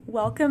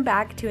Welcome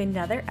back to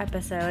another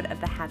episode of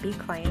the Happy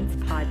Clients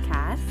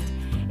Podcast.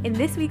 In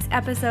this week's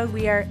episode,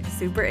 we are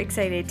super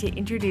excited to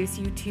introduce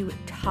you to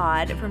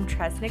Todd from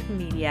Tresnick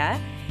Media.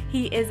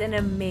 He is an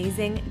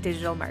amazing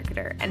digital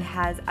marketer and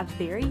has a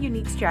very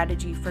unique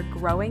strategy for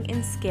growing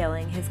and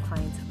scaling his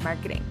clients'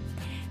 marketing.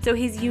 So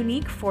his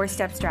unique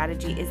 4-step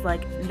strategy is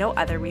like no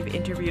other we've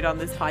interviewed on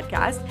this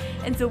podcast.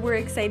 And so we're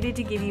excited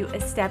to give you a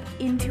step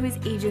into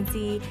his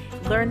agency,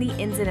 learn the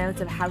ins and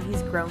outs of how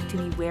he's grown to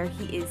be where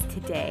he is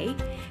today.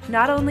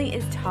 Not only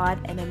is Todd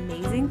an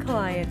amazing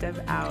client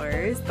of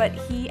ours, but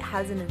he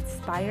has an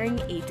inspiring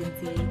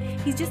agency.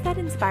 He's just that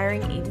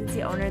inspiring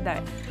agency owner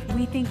that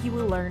we think you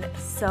will learn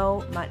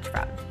so much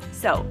from.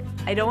 So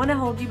I don't want to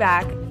hold you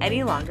back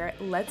any longer.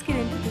 Let's get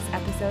into this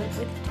episode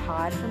with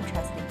Todd from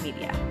Tresnick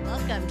Media.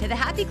 Welcome to the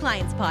Happy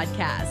Clients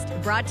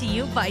Podcast, brought to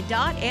you by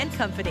Todd and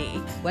Company.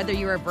 Whether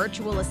you're a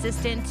virtual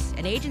assistant,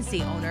 an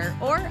agency owner,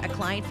 or a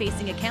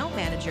client-facing account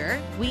manager,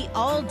 we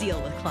all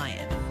deal with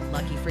clients.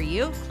 Lucky for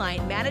you,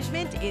 client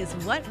management is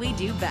what we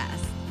do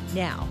best.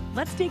 Now,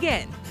 let's dig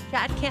in,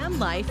 chat cam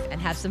life, and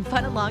have some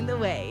fun along the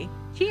way.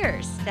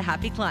 Cheers to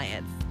Happy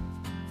Clients.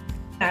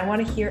 I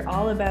want to hear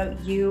all about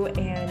you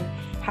and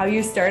how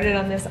you started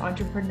on this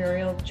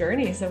entrepreneurial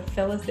journey. So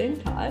fill us in,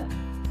 Todd.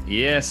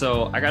 Yeah,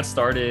 so I got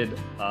started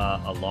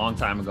a long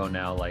time ago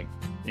now, like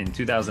in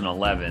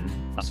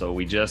 2011. So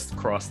we just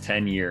crossed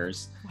 10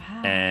 years.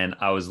 Wow. And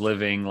I was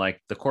living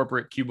like the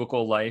corporate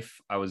cubicle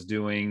life. I was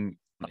doing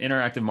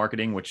interactive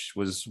marketing, which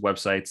was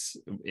websites.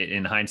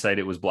 In hindsight,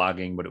 it was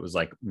blogging, but it was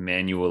like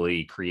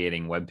manually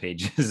creating web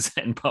pages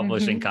and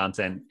publishing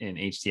content in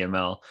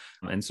HTML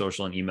and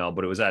social and email.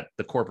 But it was at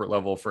the corporate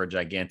level for a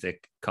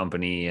gigantic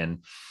company.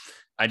 And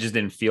I just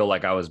didn't feel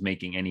like I was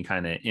making any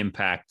kind of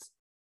impact.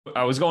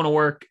 I was going to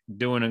work,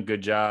 doing a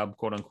good job,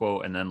 quote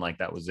unquote. And then like,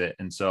 that was it.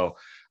 And so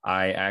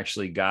I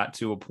actually got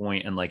to a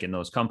point, and like in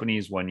those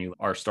companies, when you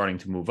are starting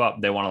to move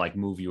up, they want to like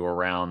move you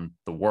around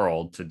the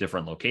world to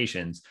different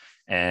locations.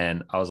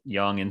 And I was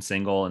young and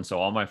single. And so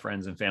all my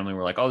friends and family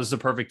were like, oh, this is a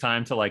perfect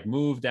time to like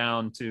move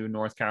down to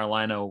North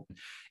Carolina.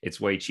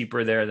 It's way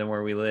cheaper there than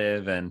where we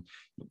live. And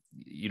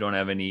you don't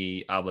have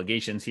any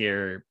obligations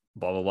here,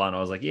 blah, blah, blah. And I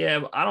was like, yeah,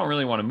 I don't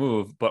really want to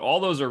move, but all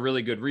those are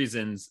really good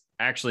reasons.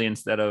 Actually,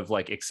 instead of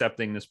like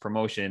accepting this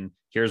promotion,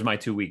 here's my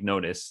 2-week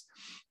notice,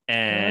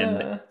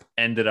 and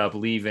ended up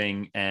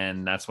leaving.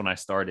 And that's when I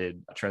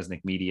started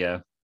Tresnick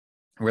Media,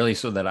 really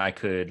so that I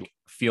could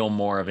feel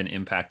more of an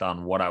impact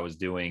on what I was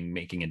doing,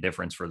 making a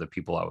difference for the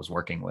people I was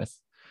working with.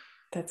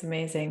 That's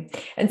amazing.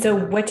 And so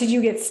what did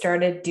you get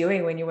started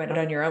doing when you went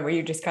on your own? Were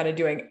you just kind of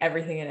doing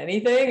everything and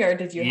anything, or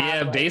did you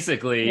have like...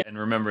 basically. And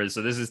remember,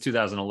 so this is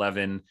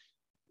 2011.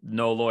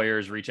 No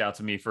lawyers reach out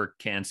to me for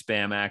Can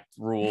Spam Act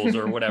rules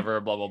or whatever,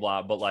 blah, blah,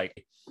 blah. But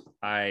like,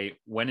 I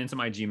went into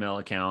my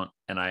Gmail account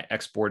and I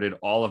exported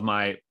all of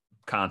my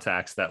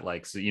contacts that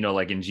like, so, you know,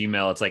 like in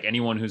Gmail, it's like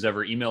anyone who's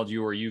ever emailed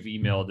you or you've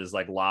emailed is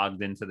like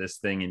logged into this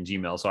thing in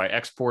Gmail. So I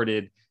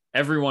exported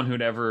everyone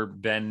who'd ever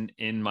been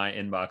in my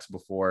inbox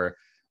before,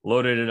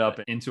 loaded it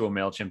up into a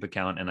MailChimp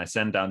account, and I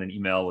sent out an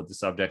email with the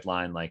subject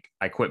line, like,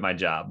 I quit my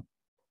job.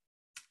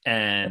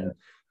 And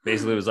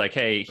basically it was like,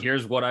 hey,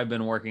 here's what I've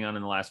been working on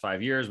in the last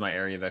 5 years, my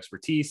area of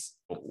expertise,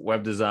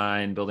 web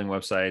design, building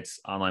websites,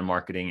 online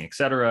marketing,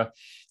 etc.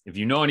 If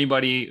you know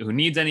anybody who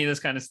needs any of this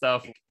kind of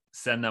stuff,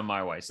 send them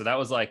my way. So that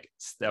was like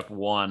step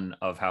one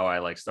of how I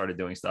like started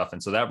doing stuff.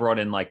 And so that brought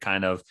in like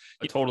kind of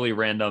totally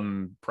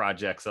random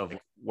projects of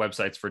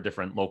websites for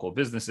different local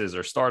businesses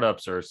or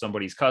startups or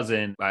somebody's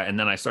cousin. And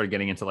then I started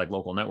getting into like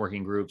local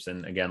networking groups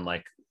and again,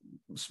 like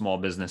small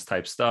business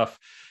type stuff.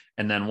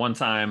 And then one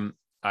time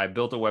I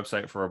built a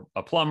website for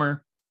a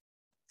plumber.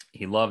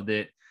 He loved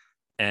it.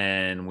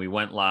 And we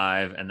went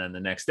live. And then the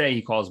next day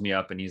he calls me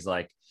up and he's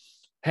like,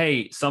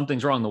 hey,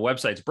 something's wrong. The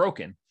website's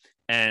broken.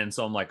 And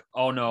so I'm like,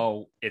 oh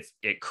no,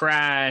 it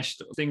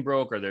crashed, thing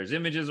broke, or there's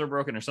images are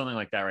broken or something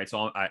like that. Right.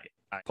 So I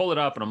pull it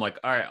up and I'm like,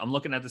 all right, I'm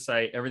looking at the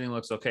site. Everything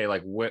looks okay.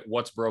 Like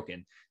what's broken?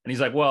 And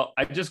he's like, well,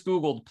 I just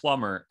Googled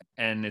plumber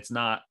and it's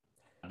not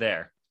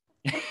there.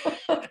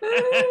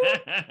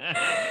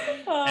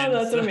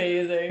 That's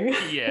amazing.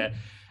 Yeah.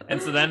 And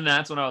so then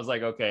that's when I was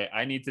like, okay,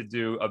 I need to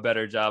do a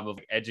better job of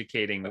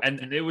educating.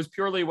 And it was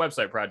purely a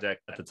website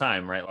project at the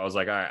time, right? I was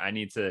like, all right, I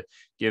need to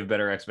give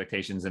better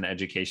expectations and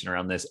education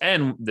around this.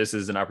 And this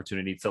is an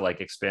opportunity to like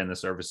expand the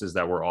services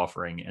that we're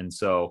offering. And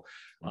so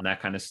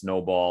that kind of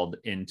snowballed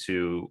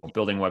into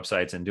building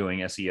websites and doing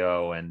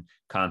SEO and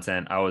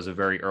content. I was a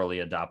very early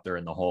adopter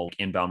in the whole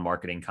inbound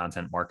marketing,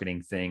 content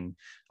marketing thing.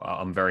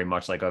 I'm very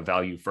much like a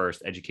value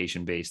first,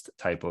 education based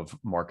type of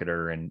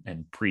marketer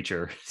and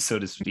preacher, so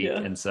to speak. Yeah.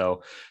 And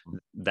so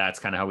that's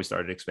kind of how we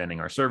started expanding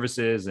our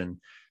services and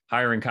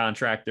hiring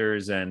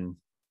contractors and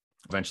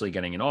eventually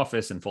getting an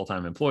office and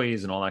full-time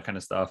employees and all that kind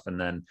of stuff. And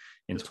then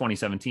in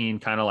 2017,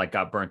 kind of like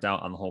got burnt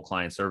out on the whole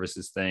client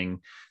services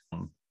thing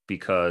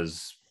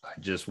because I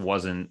just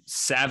wasn't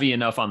savvy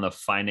enough on the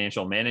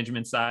financial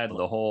management side,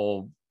 the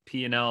whole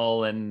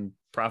P&L and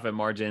profit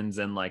margins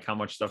and like how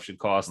much stuff should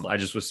cost. I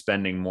just was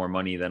spending more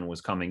money than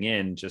was coming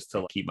in just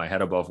to keep my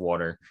head above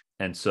water.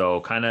 And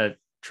so kind of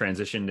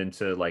transitioned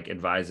into like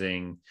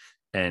advising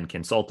and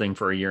consulting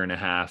for a year and a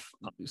half,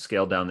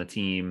 scaled down the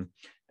team.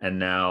 And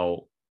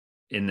now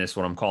in this,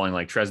 what I'm calling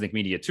like Tresnick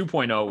Media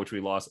 2.0, which we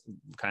lost,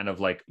 kind of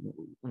like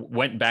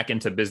went back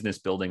into business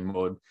building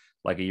mode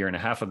like a year and a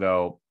half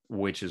ago,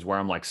 which is where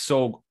I'm like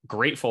so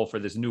grateful for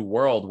this new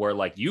world where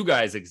like you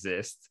guys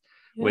exist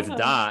with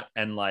Dot,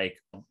 and like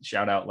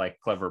shout out like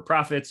Clever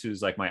Profits,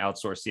 who's like my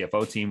outsourced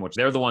CFO team, which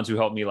they're the ones who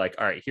helped me like,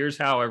 all right, here's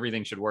how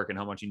everything should work and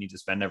how much you need to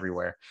spend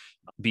everywhere,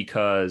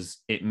 because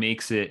it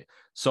makes it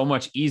so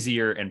much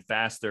easier and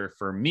faster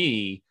for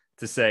me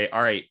to say,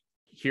 all right,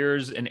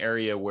 here's an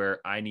area where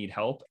I need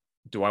help.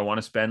 Do I want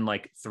to spend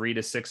like 3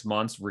 to 6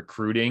 months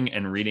recruiting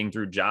and reading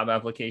through job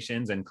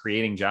applications and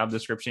creating job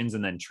descriptions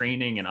and then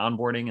training and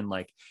onboarding? And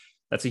like,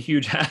 that's a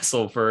huge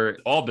hassle for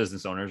all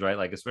business owners, right?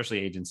 Like, especially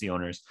agency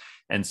owners.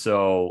 And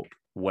so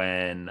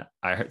when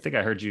I think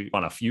I heard you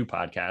on a few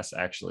podcasts,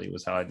 actually,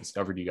 was how I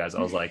discovered you guys.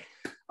 I was like,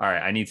 all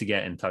right, I need to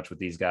get in touch with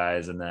these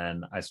guys. And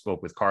then I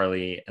spoke with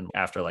Carly, and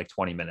after like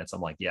 20 minutes, I'm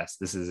like, yes,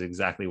 this is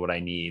exactly what I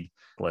need.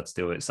 Let's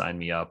do it. Sign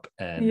me up.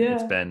 And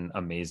it's been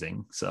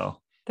amazing.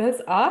 So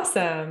that's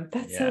awesome.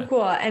 That's so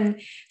cool. And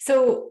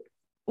so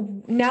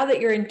now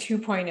that you're in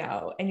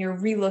 2.0 and you're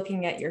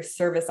relooking at your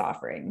service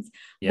offerings,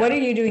 what are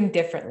you doing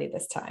differently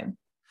this time?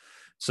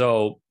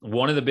 So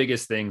one of the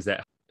biggest things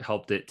that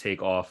helped it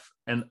take off,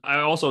 and I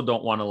also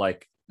don't want to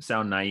like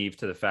sound naive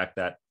to the fact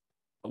that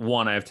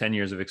one, I have 10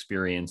 years of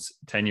experience,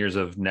 10 years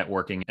of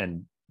networking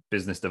and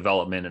business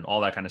development and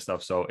all that kind of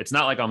stuff. So it's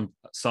not like I'm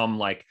some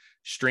like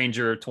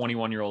stranger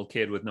 21-year-old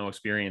kid with no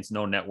experience,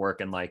 no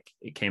network, and like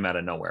it came out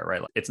of nowhere, right?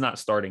 Like, it's not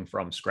starting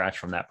from scratch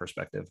from that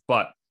perspective.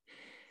 But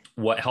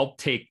what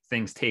helped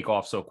things take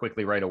off so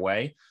quickly right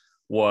away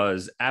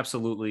was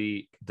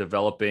absolutely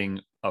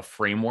developing a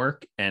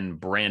framework and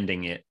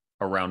branding it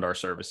around our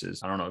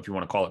services. I don't know if you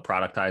want to call it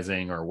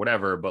productizing or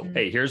whatever, but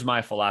hey, here's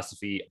my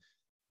philosophy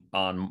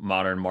on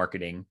modern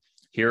marketing.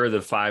 Here are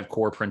the 5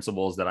 core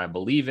principles that I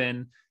believe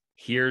in.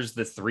 Here's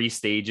the 3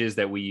 stages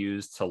that we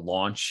use to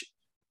launch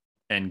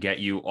and get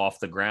you off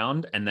the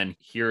ground. And then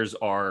here's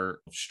our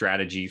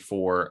strategy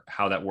for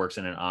how that works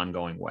in an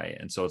ongoing way.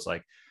 And so it's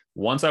like,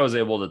 once I was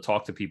able to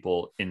talk to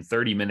people in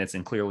 30 minutes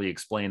and clearly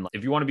explain,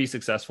 if you want to be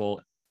successful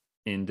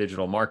in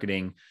digital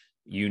marketing,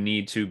 you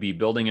need to be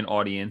building an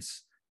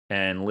audience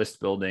and list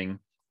building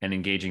and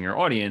engaging your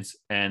audience.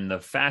 And the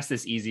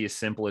fastest, easiest,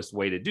 simplest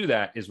way to do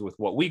that is with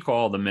what we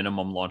call the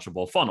minimum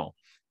launchable funnel.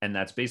 And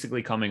that's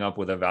basically coming up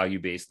with a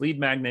value-based lead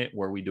magnet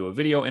where we do a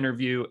video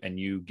interview and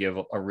you give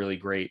a really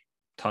great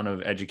ton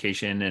of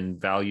education and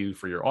value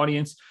for your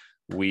audience.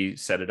 We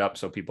set it up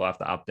so people have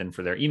to opt in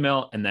for their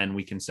email, and then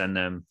we can send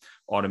them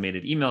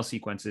automated email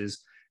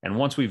sequences. And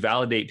once we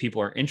validate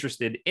people are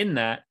interested in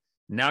that,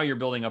 now you're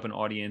building up an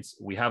audience.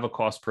 We have a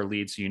cost per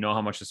lead, so you know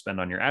how much to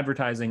spend on your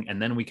advertising.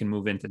 And then we can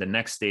move into the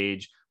next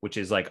stage, which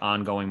is like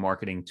ongoing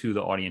marketing to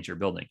the audience you're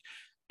building.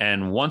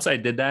 And once I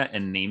did that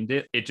and named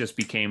it, it just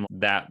became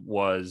that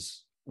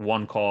was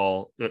one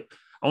call. I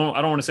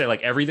don't want to say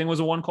like everything was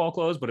a one call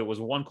close, but it was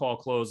a one call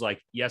close,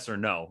 like yes or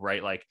no,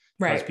 right? Like,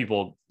 because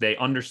people, they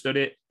understood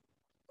it.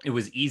 It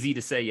was easy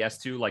to say yes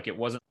to, like, it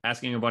wasn't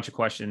asking a bunch of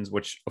questions,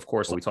 which of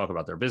course we talk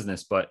about their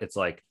business, but it's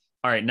like,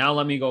 all right, now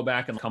let me go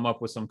back and come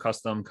up with some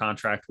custom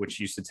contract, which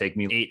used to take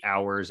me 8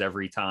 hours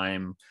every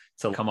time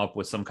to come up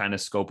with some kind of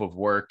scope of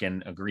work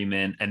and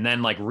agreement, and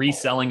then like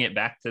reselling it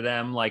back to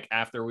them, like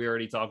after we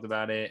already talked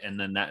about it. And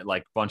then that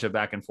like bunch of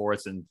back and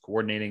forths and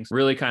coordinating,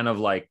 really kind of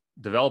like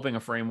developing a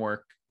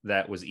framework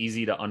that was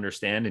easy to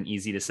understand and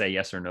easy to say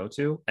yes or no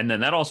to. And then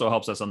that also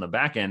helps us on the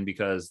back end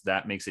because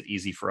that makes it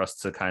easy for us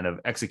to kind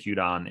of execute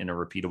on in a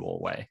repeatable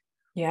way.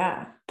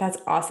 Yeah, that's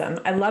awesome.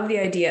 I love the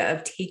idea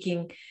of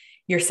taking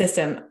your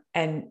system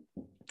and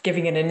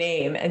giving it a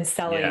name and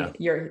selling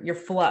your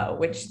flow,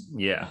 which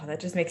that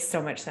just makes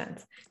so much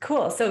sense.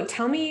 Cool. So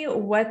tell me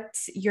what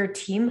your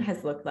team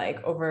has looked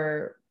like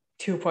over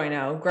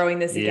 2.0, growing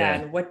this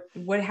again.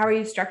 How are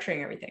you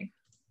structuring everything?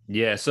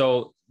 Yeah.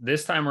 So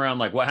this time around,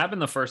 like what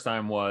happened the first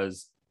time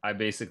was I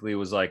basically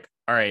was like,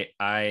 all right,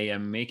 I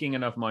am making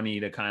enough money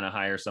to kind of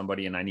hire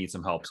somebody and I need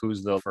some help.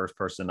 Who's the first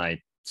person I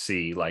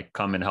see like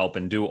come and help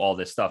and do all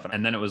this stuff?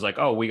 And then it was like,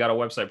 oh, we got a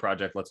website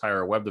project. Let's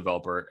hire a web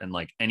developer. And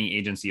like any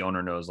agency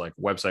owner knows, like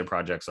website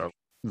projects are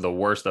the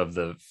worst of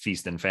the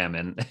feast and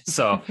famine.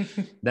 So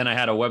then I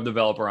had a web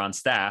developer on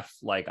staff,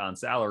 like on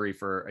salary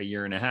for a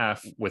year and a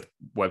half, with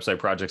website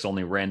projects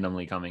only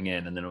randomly coming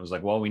in. And then it was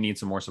like, well, we need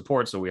some more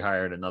support. So we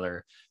hired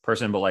another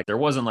person, but like there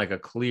wasn't like a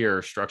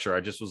clear structure.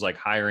 I just was like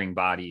hiring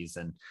bodies,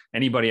 and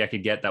anybody I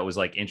could get that was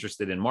like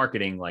interested in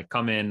marketing, like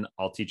come in,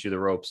 I'll teach you the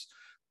ropes.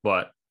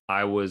 But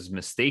I was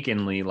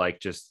mistakenly like,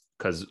 just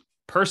because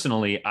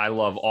personally, I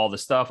love all the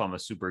stuff. I'm a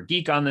super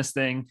geek on this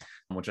thing,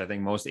 which I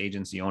think most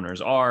agency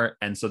owners are.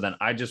 And so then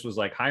I just was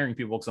like hiring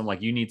people because I'm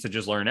like, you need to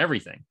just learn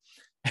everything.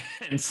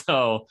 And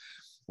so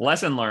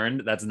lesson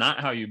learned, that's not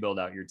how you build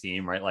out your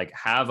team, right? Like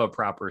have a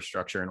proper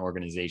structure and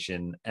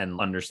organization and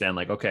understand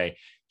like, okay,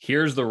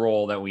 here's the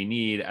role that we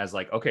need as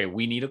like, okay,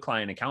 we need a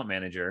client account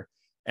manager.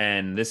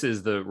 And this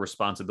is the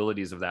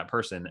responsibilities of that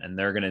person. And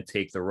they're going to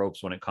take the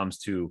ropes when it comes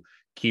to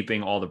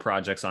keeping all the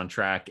projects on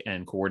track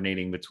and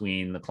coordinating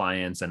between the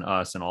clients and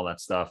us and all that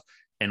stuff.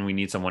 And we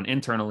need someone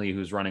internally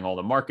who's running all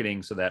the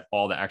marketing so that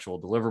all the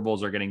actual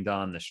deliverables are getting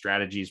done, the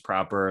strategy is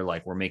proper,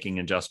 like we're making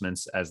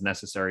adjustments as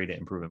necessary to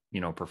improve,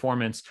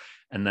 performance.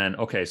 And then,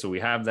 okay, so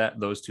we have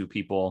those two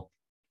people.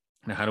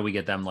 Now, how do we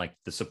get them like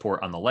the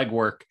support on the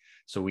legwork?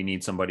 So we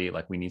need somebody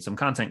like we need some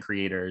content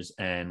creators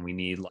and we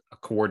need a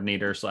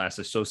coordinator /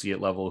 associate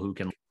level who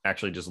can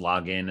actually just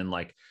log in and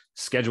like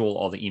schedule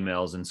all the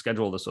emails and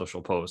schedule the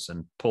social posts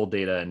and pull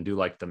data and do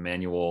like the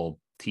manual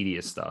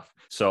tedious stuff.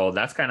 So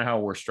that's kind of how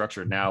we're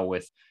structured now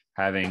with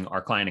having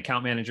our client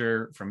account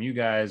manager from you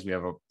guys. We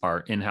have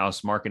our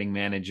in-house marketing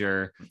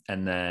manager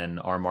and then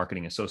our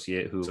marketing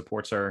associate who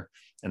supports her.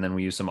 And then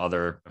we use some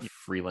other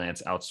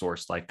freelance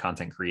outsourced like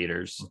content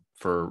creators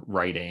for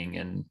writing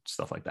and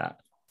stuff like that.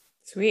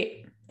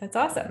 Sweet. That's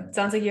awesome.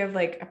 Sounds like you have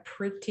like a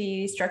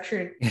pretty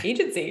structured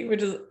agency,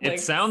 which is like, it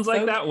sounds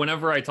like that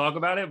whenever I talk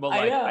about it, but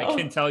like I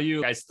can tell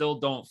you, I still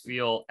don't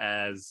feel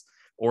as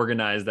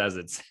organized as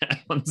it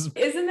sounds.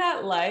 Isn't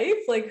that life?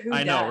 Like who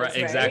I know, does, right?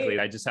 Exactly.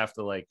 I just have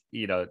to like,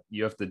 you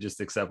have to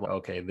just accept, like,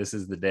 okay, this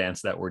is the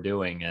dance that we're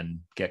doing and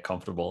get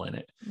comfortable in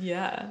it.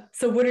 Yeah.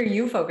 So what are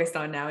you focused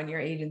on now in your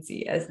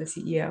agency as the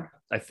CEO?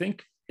 I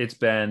think it's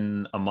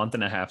been a month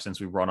and a half since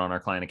we brought on our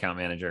client account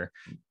manager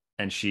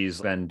and she's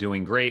been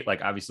doing great.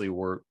 Like obviously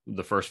we're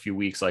the first few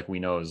weeks, like we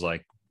know is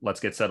like, let's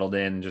get settled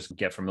in, just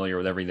get familiar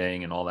with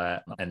everything and all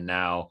that. And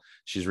now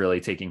she's really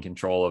taking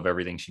control of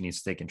everything she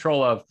needs to take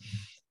control of.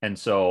 And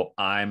so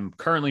I'm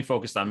currently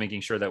focused on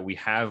making sure that we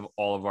have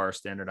all of our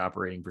standard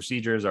operating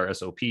procedures, our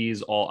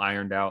SOPs, all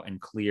ironed out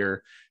and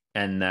clear,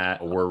 and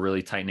that we're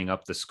really tightening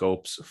up the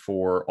scopes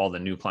for all the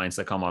new clients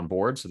that come on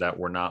board so that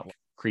we're not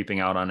creeping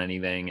out on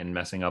anything and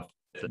messing up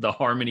the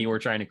harmony we're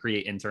trying to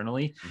create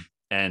internally.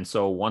 And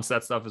so once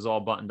that stuff is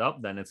all buttoned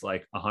up, then it's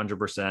like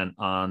 100%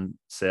 on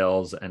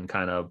sales and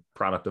kind of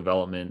product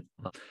development.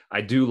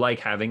 I do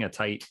like having a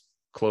tight,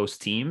 close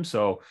team.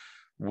 So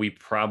we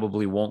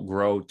probably won't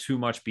grow too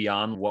much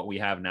beyond what we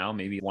have now,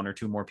 maybe one or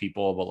two more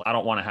people, but I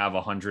don't want to have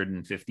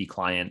 150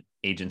 client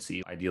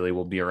agency. Ideally,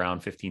 we'll be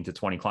around 15 to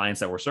 20 clients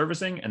that we're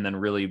servicing and then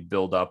really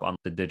build up on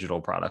the digital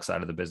product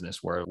side of the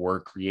business where we're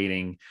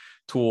creating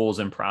tools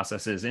and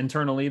processes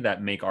internally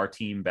that make our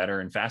team better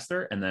and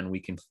faster. And then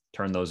we can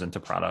turn those into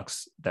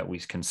products that we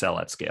can sell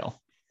at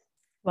scale.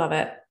 Love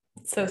it.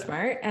 So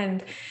smart.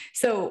 And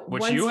so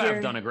which you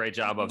have done a great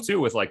job of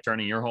too, with like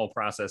turning your whole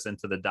process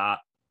into the dot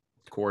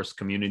course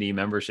community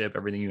membership,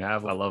 everything you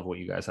have. I love what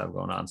you guys have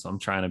going on. So I'm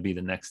trying to be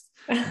the next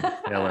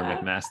Taylor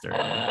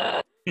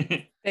McMaster.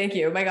 Thank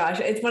you. My gosh.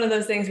 It's one of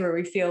those things where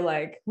we feel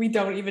like we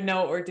don't even know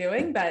what we're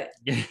doing, but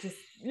just,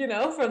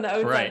 from the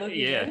outside right.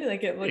 looking in,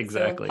 like it looks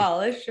so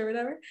polished or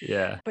whatever.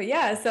 Yeah. But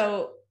yeah,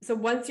 so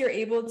once you're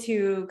able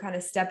to kind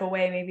of step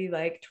away, maybe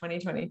like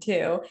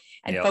 2022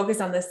 and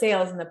focus on the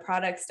sales and the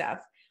product stuff,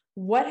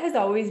 what has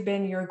always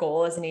been your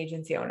goal as an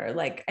agency owner?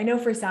 Like, I know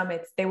for some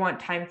they want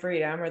time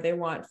freedom or they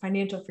want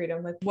financial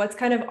freedom. Like what's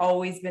kind of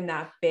always been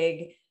that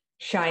big,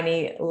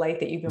 shiny light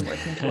that you've been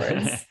working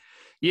towards?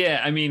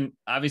 Yeah. I mean,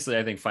 obviously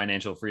I think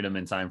financial freedom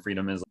and time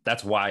freedom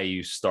that's why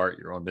you start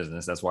your own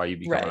business. That's why you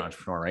become an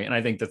entrepreneur. Right. And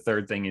I think the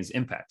third thing is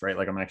impact, right?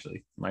 Like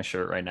my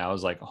shirt right now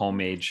is like a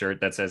homemade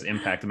shirt that says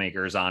impact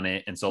makers on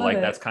it. And so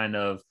that's kind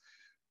of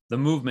the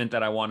movement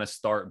that I want to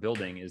start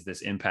building is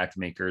this impact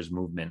makers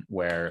movement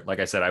where, like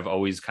I said, I've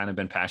always kind of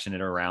been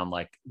passionate around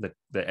like the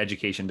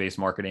education-based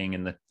marketing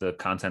and the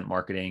content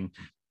marketing.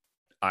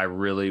 I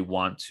really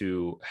want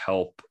to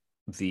help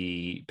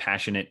the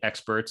passionate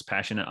experts,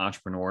 passionate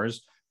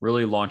entrepreneurs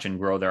really launch and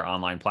grow their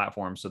online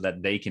platform so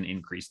that they can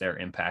increase their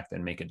impact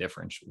and make a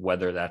difference.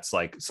 Whether that's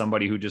like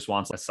somebody who just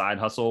wants a side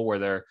hustle where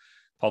they're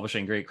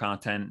publishing great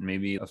content,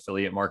 maybe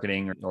affiliate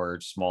marketing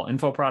or small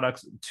info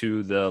products,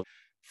 to the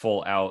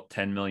full out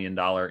 $10 million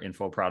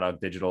info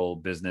product, digital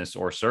business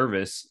or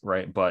service,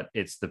 right? But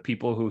it's the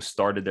people who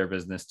started their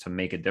business to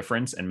make a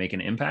difference and make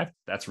an impact.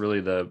 That's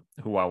really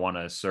who I want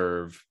to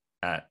serve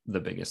at the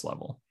biggest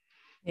level.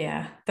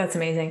 Yeah, that's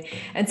amazing.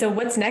 And so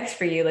what's next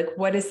for you? Like,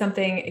 what is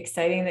something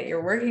exciting that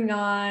you're working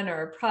on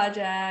or a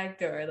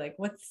project or like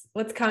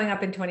what's coming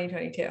up in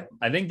 2022?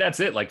 I think that's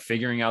it. Like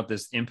figuring out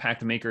this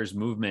impact makers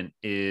movement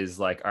is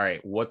like, all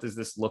right, what does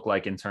this look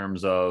like in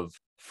terms of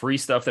free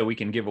stuff that we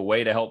can give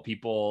away to help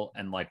people?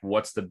 And like,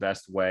 what's the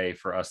best way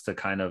for us to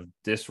kind of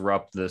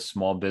disrupt the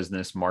small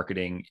business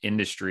marketing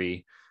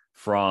industry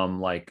from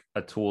like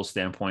a tool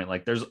standpoint?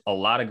 Like there's a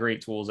lot of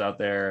great tools out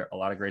there, a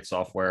lot of great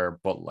software,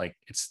 but like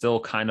it's still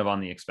kind of on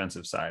the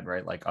expensive side,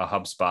 right? Like a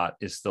HubSpot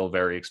is still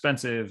very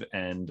expensive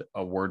and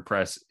a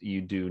WordPress,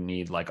 you do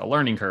need like a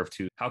learning curve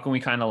to. How can we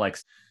kind of like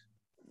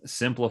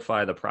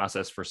simplify the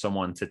process for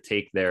someone to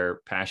take their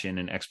passion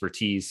and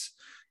expertise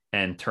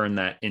and turn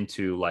that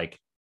into like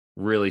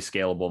really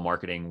scalable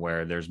marketing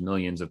where there's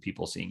millions of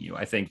people seeing you.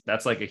 I think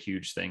that's like a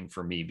huge thing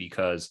for me,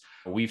 because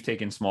we've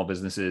taken small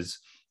businesses,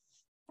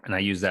 and I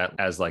use that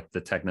as like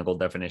the technical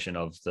definition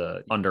of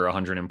the under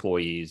 100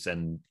 employees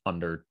and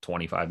under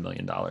 $25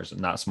 million, and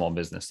not small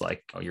business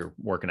like, oh, you're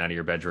working out of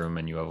your bedroom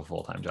and you have a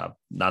full-time job.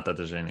 Not that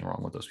there's anything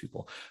wrong with those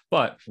people,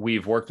 but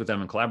we've worked with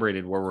them and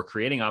collaborated where we're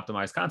creating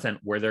optimized content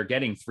where they're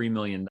getting 3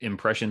 million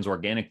impressions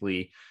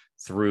organically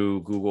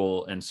through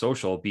Google and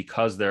social,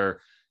 because they're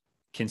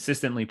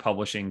consistently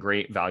publishing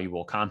great,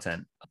 valuable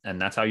content. And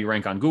that's how you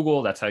rank on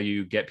Google. That's how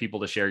you get people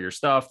to share your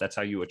stuff. That's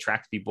how you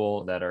attract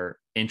people that are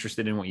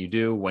interested in what you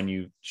do. When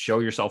you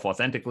show yourself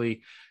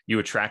authentically, you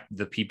attract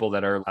the people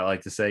that are, I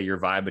like to say, your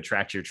vibe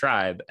attracts your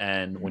tribe.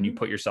 And when you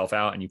put yourself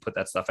out and you put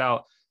that stuff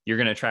out, you're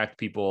going to attract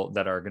people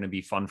that are going to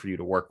be fun for you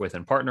to work with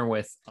and partner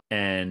with.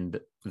 And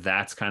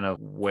that's kind of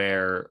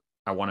where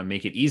I want to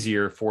make it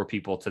easier for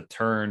people to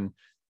turn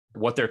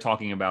what they're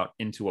talking about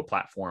into a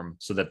platform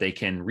so that they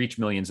can reach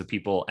millions of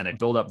people and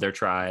build up their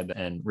tribe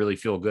and really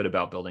feel good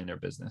about building their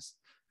business.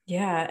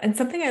 Yeah. And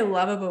something I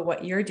love about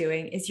what you're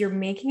doing is you're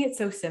making it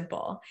so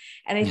simple.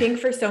 And I think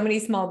for so many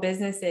small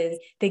businesses,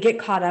 they get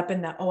caught up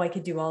in that, oh, I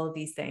could do all of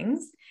these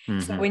things.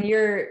 So when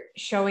you're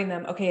showing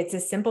them, okay, it's a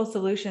simple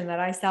solution that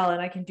I sell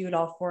and I can do it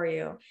all for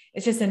you,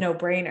 it's just a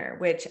no-brainer,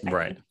 which I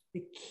think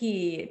the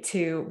key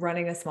to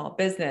running a small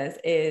business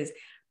is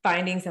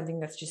finding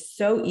something that's just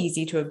so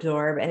easy to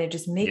absorb and it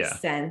just makes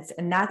sense.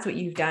 And that's what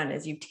you've done,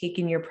 is you've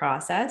taken your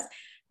process,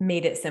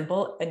 made it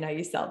simple, and now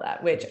you sell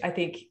that, which I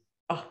think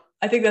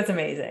that's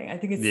amazing. I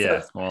think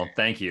it's well,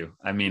 thank you.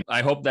 I mean,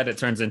 I hope that it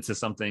turns into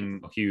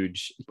something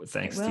huge,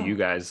 thanks to you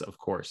guys, of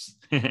course.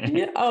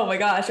 Oh my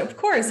gosh, of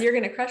course, you're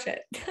going to crush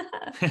it.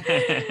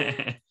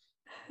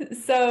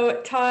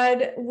 So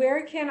Todd,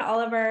 where can all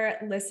of our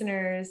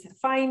listeners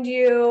find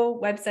you?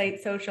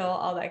 Website, social,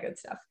 all that good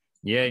stuff.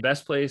 Yeah,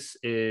 best place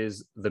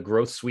is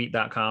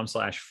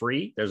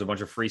thegrowthsuite.com/free. There's a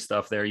bunch of free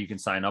stuff there you can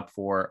sign up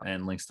for,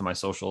 and links to my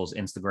socials.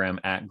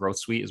 Instagram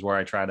 @growthsuite is where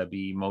I try to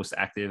be most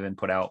active and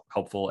put out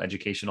helpful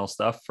educational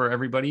stuff for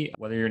everybody.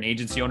 Whether you're an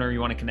agency owner or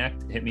you want to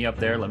connect, hit me up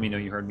there. Let me know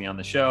you heard me on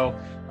the show.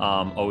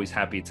 Always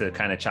happy to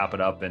kind of chop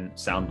it up and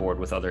soundboard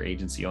with other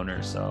agency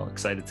owners. So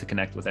excited to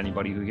connect with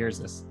anybody who hears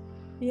this.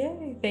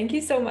 Yay. Thank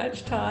you so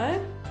much, Todd.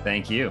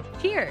 Thank you.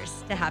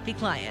 Cheers to happy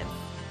clients.